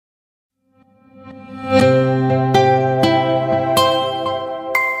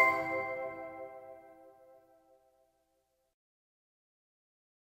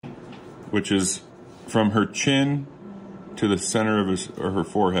which is from her chin to the center of her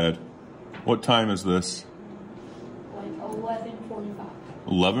forehead. What time is this? Like 11:45.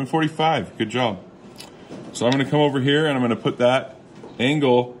 11:45. Good job. So I'm going to come over here and I'm going to put that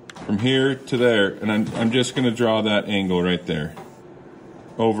angle from here to there, and I'm just going to draw that angle right there.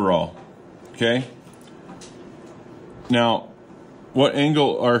 Overall. Okay? Now, what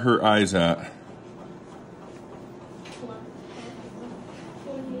angle are her eyes at?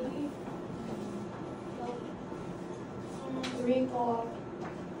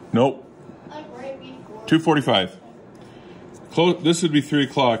 Nope. 2:45. This would be 3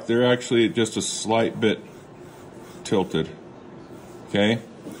 o'clock. They're actually just a slight bit tilted. Okay?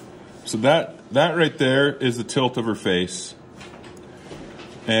 So that right there is the tilt of her face.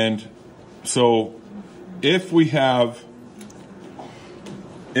 And so if we have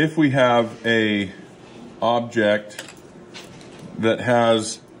a object that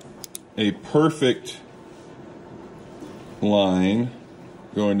has a perfect line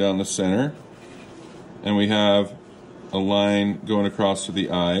going down the center, and we have a line going across to the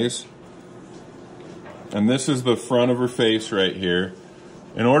eyes, and this is the front of her face right here.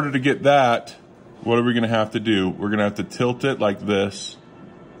 In order to get that, what are we going to have to do? We're going to have to tilt it like this.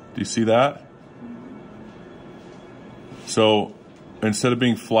 Do you see that? So instead of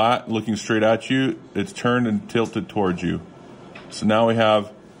being flat, looking straight at you, it's turned and tilted towards you. So now we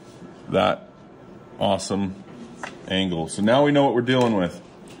have that awesome angle. So now we know what we're dealing with.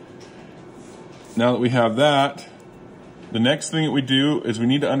 Now that we have that, the next thing that we do is we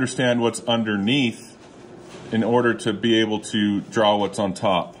need to understand what's underneath in order to be able to draw what's on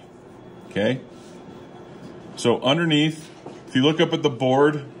top. Okay? So underneath, if you look up at the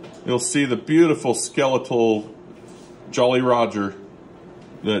board, you'll see the beautiful skeletal Jolly Roger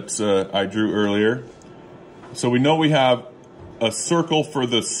that I drew earlier. So we know we have a circle for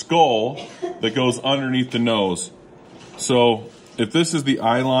the skull that goes underneath the nose. So if this is the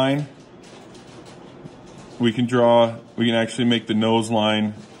eye line, we can actually make the nose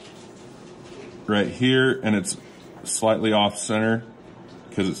line right here, and it's slightly off center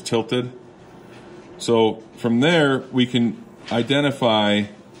because it's tilted. So from there, we can identify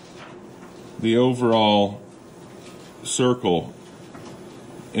the overall circle.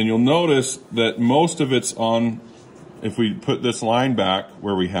 And you'll notice that most of it's on, if we put this line back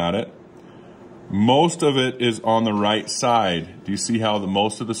where we had it, most of it is on the right side. Do you see how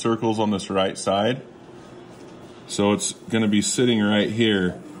most of the circle's on this right side? So it's going to be sitting right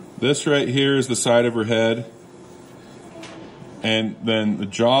here. This right here is the side of her head. And then the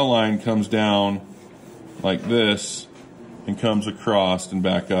jawline comes down like this and comes across and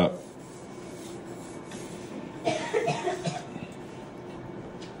back up.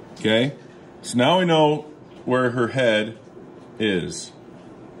 Okay? So now we know where her head is.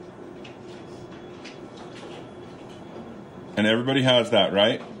 And everybody has that,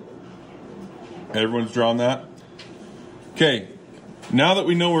 right? Everyone's drawn that? Okay, now that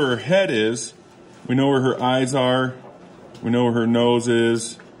we know where her head is, we know where her eyes are, we know where her nose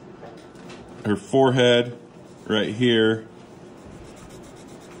is, her forehead right here.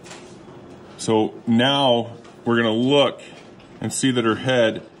 So now we're going to look and see that her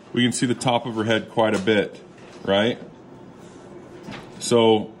head, we can see the top of her head quite a bit, right?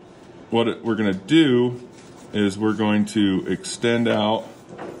 So what we're going to do is we're going to extend out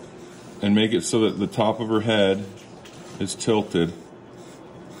and make it so that the top of her head is tilted.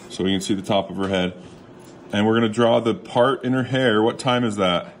 So we can see the top of her head. And we're going to draw the part in her hair. What time is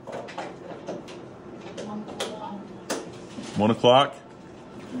that? 1 o'clock?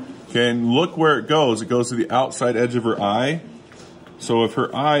 Okay, and look where it goes. It goes to the outside edge of her eye. So if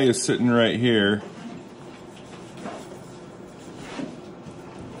her eye is sitting right here,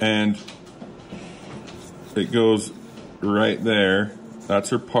 and it goes right there, that's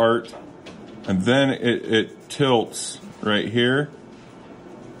her part. And then it tilts right here.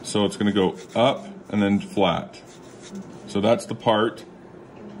 So it's going to go up and then flat. So that's the part.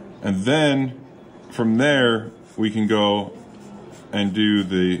 And then from there, we can go and do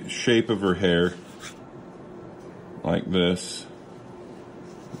the shape of her hair like this.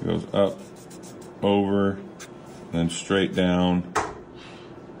 It goes up, over, then straight down.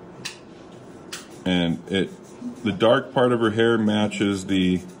 And the dark part of her hair matches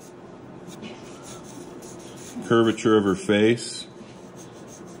the curvature of her face.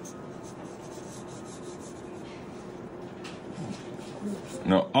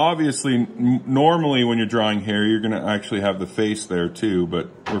 Now, obviously, normally when you're drawing hair, you're going to actually have the face there too, but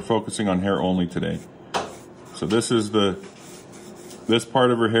we're focusing on hair only today. So this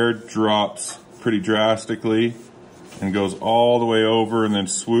part of her hair drops pretty drastically and goes all the way over and then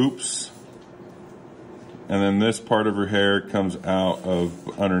swoops and then this part of her hair comes out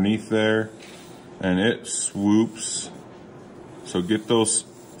of underneath there, and it swoops. So get those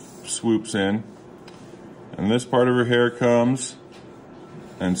swoops in. And this part of her hair comes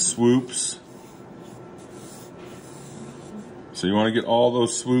and swoops. So you want to get all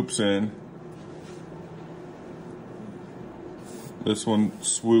those swoops in. This one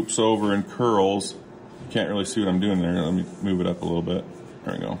swoops over and curls. You can't really see what I'm doing there. Let me move it up a little bit.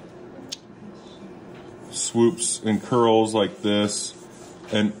 There we go. Swoops and curls like this.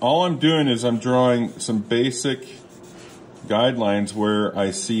 And all I'm doing is I'm drawing some basic guidelines where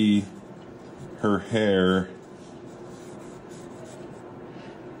I see her hair.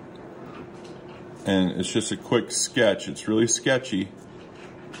 And it's just a quick sketch. It's really sketchy.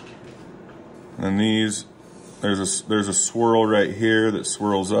 And these, there's a swirl right here that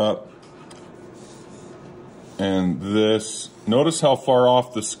swirls up. And this, notice how far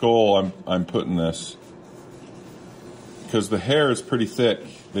off the skull I'm putting this. Because the hair is pretty thick.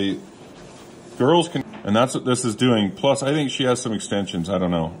 Girls can, and that's what this is doing. Plus, I think she has some extensions. I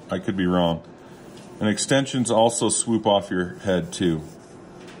don't know. I could be wrong. And extensions also swoop off your head too.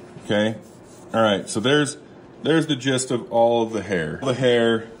 Okay? All right, so there's the gist of all of the hair. The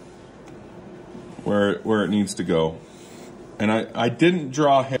hair where it needs to go. And I didn't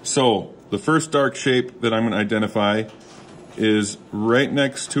draw hair. So the first dark shape that I'm going to identify is right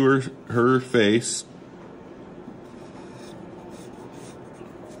next to her face.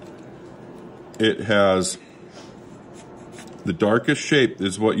 It has the darkest shape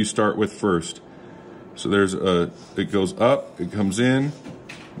is what you start with first. So it goes up, it comes in,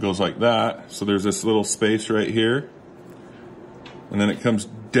 goes like that. So there's this little space right here. And then it comes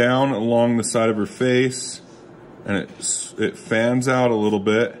down along the side of her face, and it fans out a little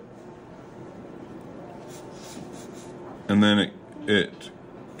bit. And then it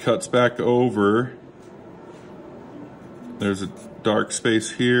cuts back over. There's a dark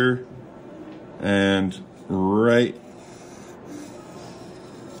space here, and right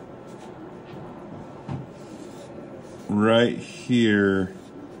here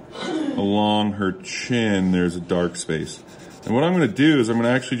along her chin there's a dark space. And what I'm going to do is I'm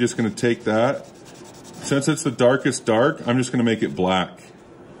actually just going to take that, since it's the darkest dark, I'm just going to make it black.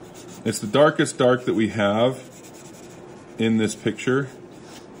 It's the darkest dark that we have in this picture,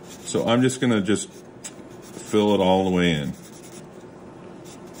 so I'm just going to just fill it all the way in.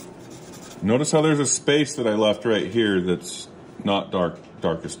 Notice how there's a space that I left right here that's not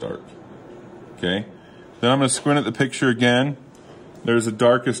darkest dark. Okay? Then I'm going to squint at the picture again. There's a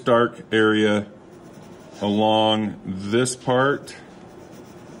darkest dark area along this part,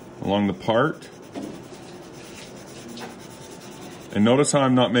 along the part. And notice how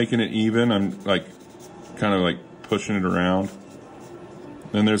I'm not making it even. I'm kind of pushing it around.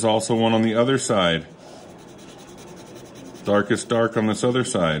 Then there's also one on the other side. Darkest dark on this other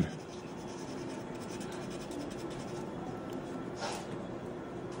side.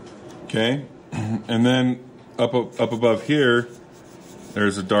 Okay, and then up above here,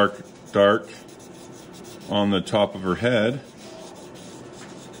 there's a dark on the top of her head.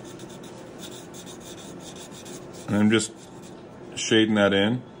 And I'm just shading that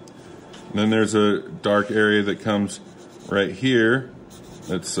in. And then there's a dark area that comes right here.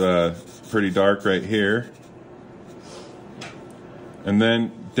 That's pretty dark right here. And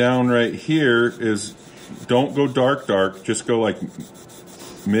then down right here is, don't go dark, just go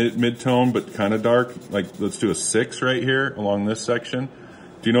mid-tone, but kind of dark. Let's do a 6 right here along this section.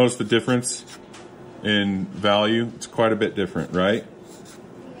 Do you notice the difference in value? It's quite a bit different, right?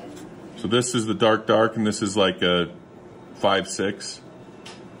 So this is the dark, and this is like a 5, 6.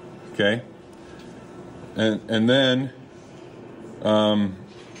 Okay? And then,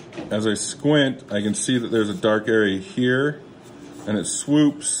 as I squint, I can see that there's a dark area here, and it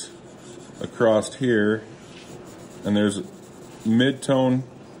swoops across here, and there's a mid-tone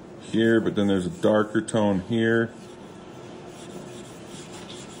here, but then there's a darker tone here.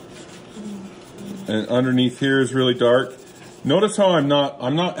 And underneath here is really dark. Notice how I'm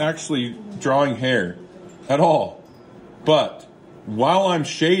not actually drawing hair at all. But while I'm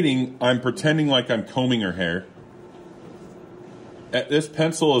shading, I'm pretending like I'm combing her hair. This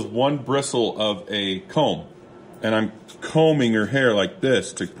pencil is one bristle of a comb. And I'm combing her hair like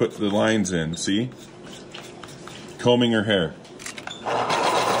this to put the lines in, see? Combing her hair.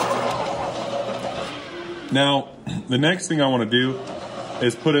 Now, the next thing I want to do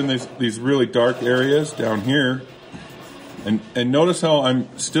is put in these really dark areas down here. And notice how I'm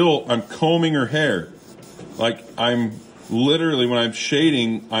combing her hair. I'm literally, when I'm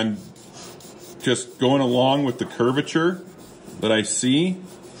shading, I'm just going along with the curvature that I see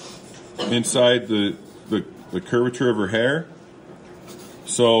inside the the curvature of her hair.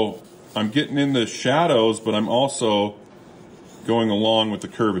 So I'm getting in the shadows, but I'm also going along with the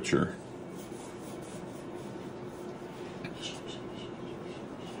curvature.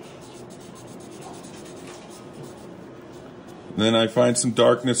 Then I find some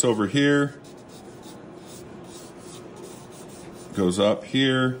darkness over here. Goes up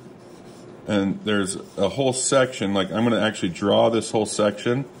here. And there's a whole section, like I'm going to actually draw this whole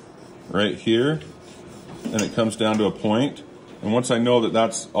section right here. And it comes down to a point. And once I know that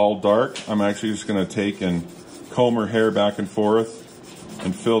that's all dark, I'm actually just going to take and comb her hair back and forth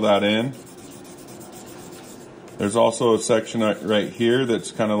and fill that in. There's also a section right here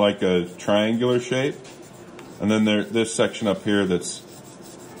that's kind of like a triangular shape. And then this section up here that's,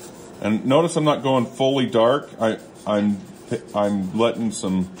 and notice I'm not going fully dark. I'm letting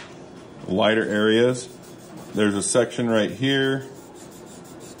some lighter areas. There's a section right here.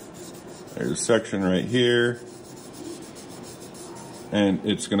 There's a section right here. And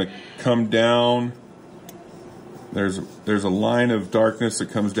it's going to come down. There's a line of darkness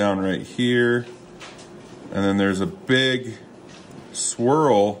that comes down right here. And then there's a big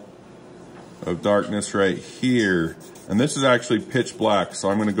swirl of darkness right here. And this is actually pitch black, so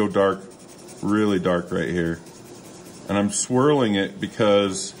I'm going to go dark, really dark right here. And I'm swirling it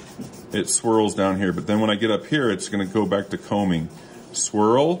because it swirls down here. But then when I get up here, it's going to go back to combing.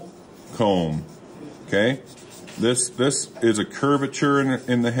 Swirl, comb. Okay? This is a curvature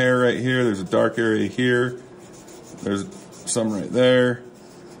in the hair right here. There's a dark area here. There's some right there.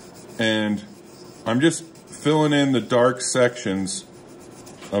 And I'm just filling in the dark sections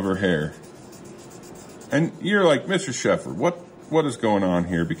of her hair. And you're like, Mr. Sheffer, what is going on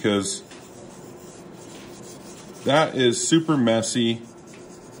here? Because that is super messy.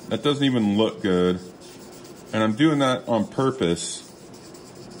 That doesn't even look good. And I'm doing that on purpose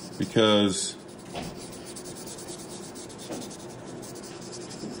because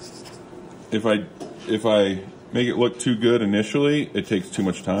if I make it look too good initially, it takes too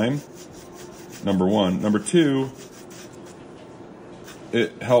much time. Number one. Number two,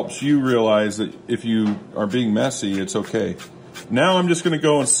 it helps you realize that if you are being messy, it's okay. Now I'm just going to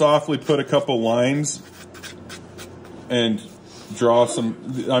go and softly put a couple lines and draw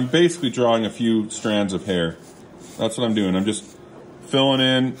some. I'm basically drawing a few strands of hair. That's what I'm doing. I'm just filling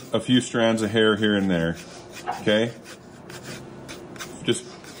in a few strands of hair here and there. Okay? Just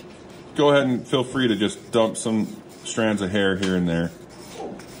go ahead and feel free to just dump some strands of hair here and there.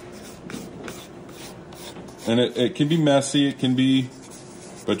 And it can be messy, it can be,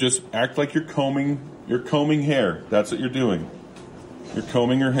 but just act like you're combing hair. That's what you're doing. You're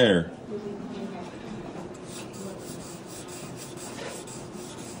combing her hair.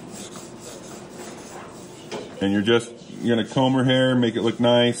 And you're gonna comb her hair, make it look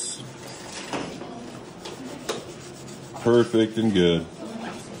nice. Perfect and good.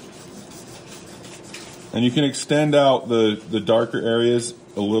 And you can extend out the darker areas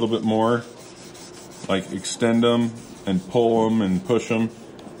a little bit more. Like extend them and pull them and push them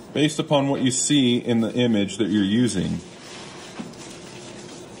based upon what you see in the image that you're using.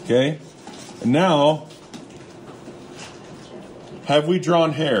 Okay? And now, have we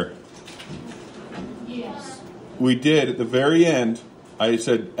drawn hair? Yes. We did. At the very end, I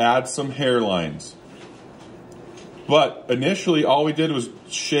said add some hairlines. But initially, all we did was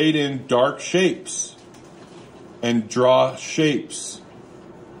shade in dark shapes and draw shapes.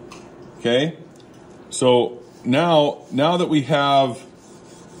 Okay? So now that we have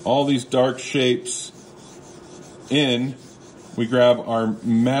all these dark shapes in, we grab our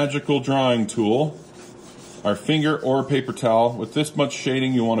magical drawing tool, our finger or a paper towel. With this much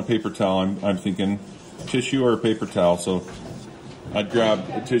shading, you want a paper towel. I'm thinking tissue or a paper towel. So I'd grab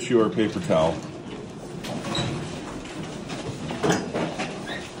a tissue or a paper towel.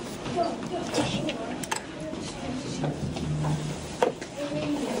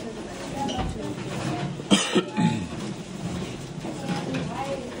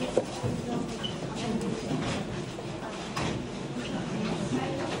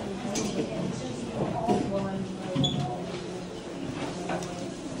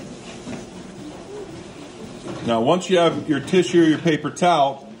 Now, once you have your tissue or your paper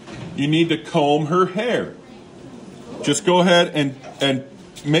towel, you need to comb her hair. Just go ahead and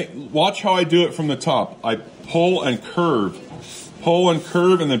watch how I do it from the top. I pull and curve,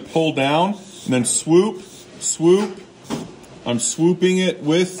 and then pull down, and then swoop, swoop. I'm swooping it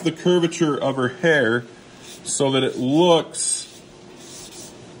with the curvature of her hair so that it looks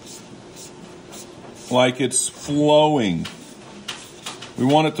like it's flowing. We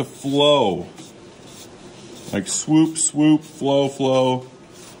want it to flow. Like swoop, swoop, flow, flow.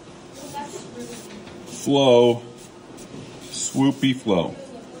 flow, swoopy flow.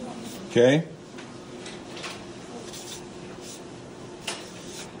 Okay?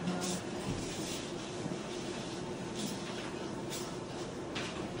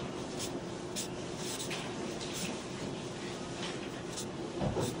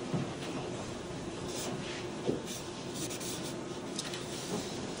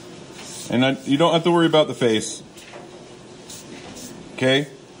 And you don't have to worry about the face. Okay?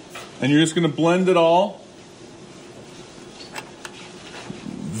 And you're just going to blend it all.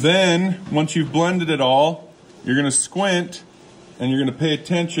 Then, once you've blended it all, you're going to squint and you're going to pay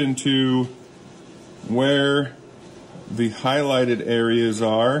attention to where the highlighted areas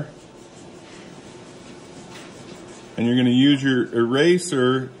are. And you're going to use your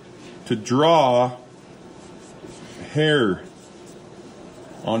eraser to draw hair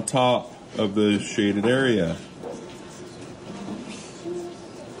on top of the shaded area.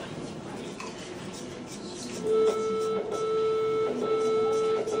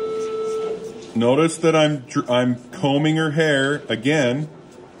 Notice that I'm combing her hair again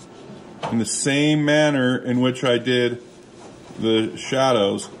in the same manner in which I did the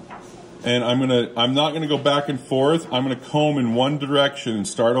shadows, and I'm not gonna go back and forth. I'm gonna comb in one direction and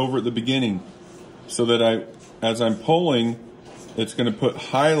start over at the beginning, so that as I'm pulling, it's gonna put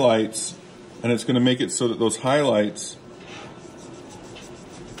highlights, and it's gonna make it so that those highlights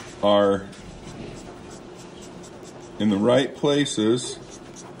are in the right places.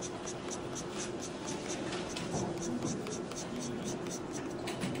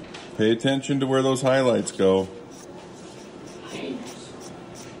 Pay attention to where those highlights go.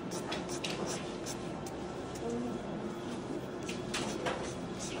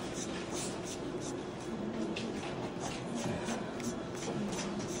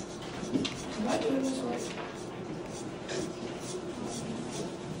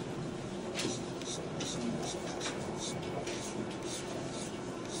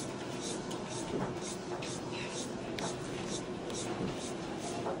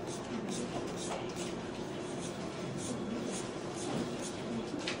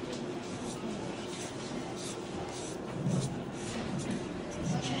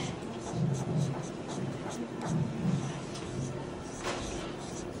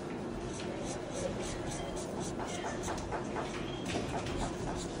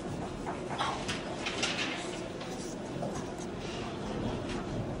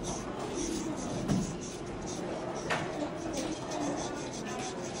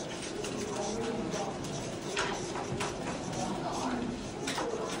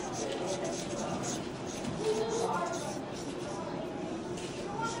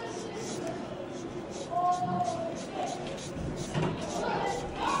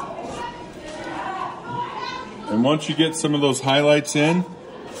 And once you get some of those highlights in,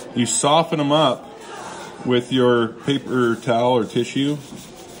 you soften them up with your paper towel or tissue,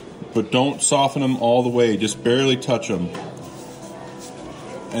 but don't soften them all the way, just barely touch them.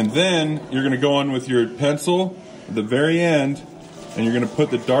 And then you're gonna go on with your pencil at the very end, and you're gonna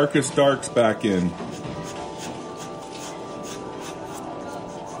put the darkest darks back in.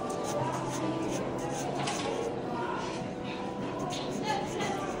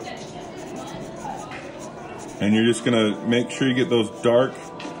 And you're just gonna make sure you get those darks.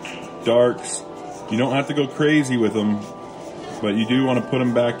 You don't have to go crazy with them, but you do want to put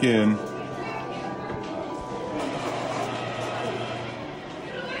them back in.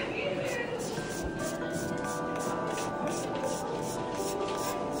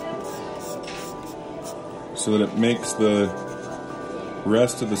 So that it makes the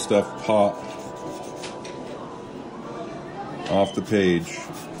rest of the stuff pop off the page.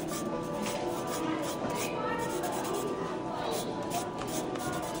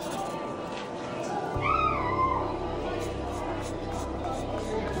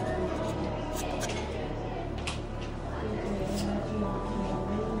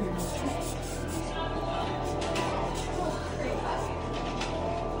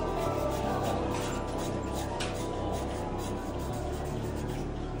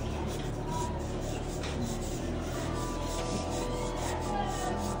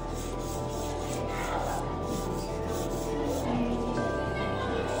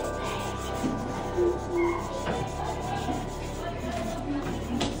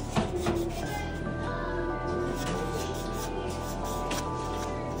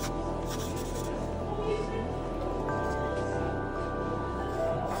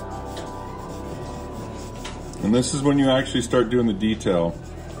 And this is when you actually start doing the detail.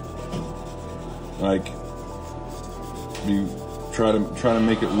 Like, you try to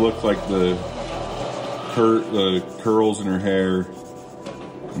make it look like the curls in her hair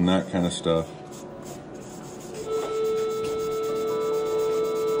and that kind of stuff.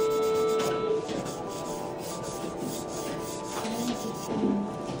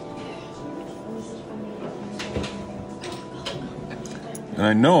 And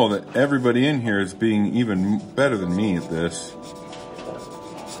I know that everybody in here is being even better than me at this.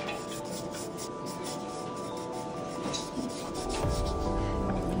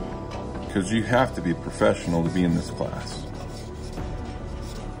 Because you have to be professional to be in this class.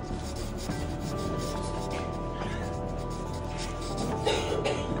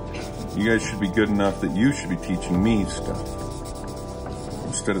 You guys should be good enough that you should be teaching me stuff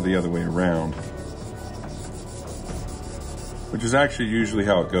instead of the other way around. Which is actually usually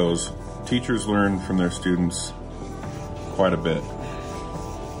how it goes. Teachers learn from their students quite a bit.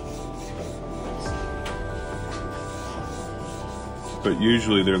 But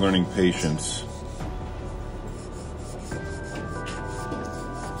usually they're learning patience.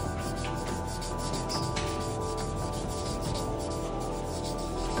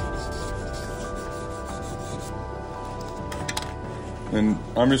 And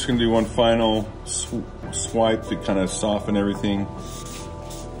I'm just going to do one final swipe to kind of soften everything.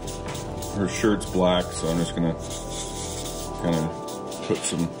 Her shirt's black, so I'm just going to kind of put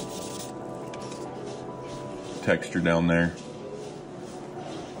some texture down there.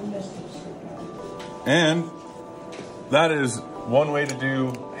 And that is one way to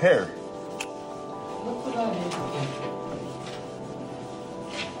do hair. Look for that.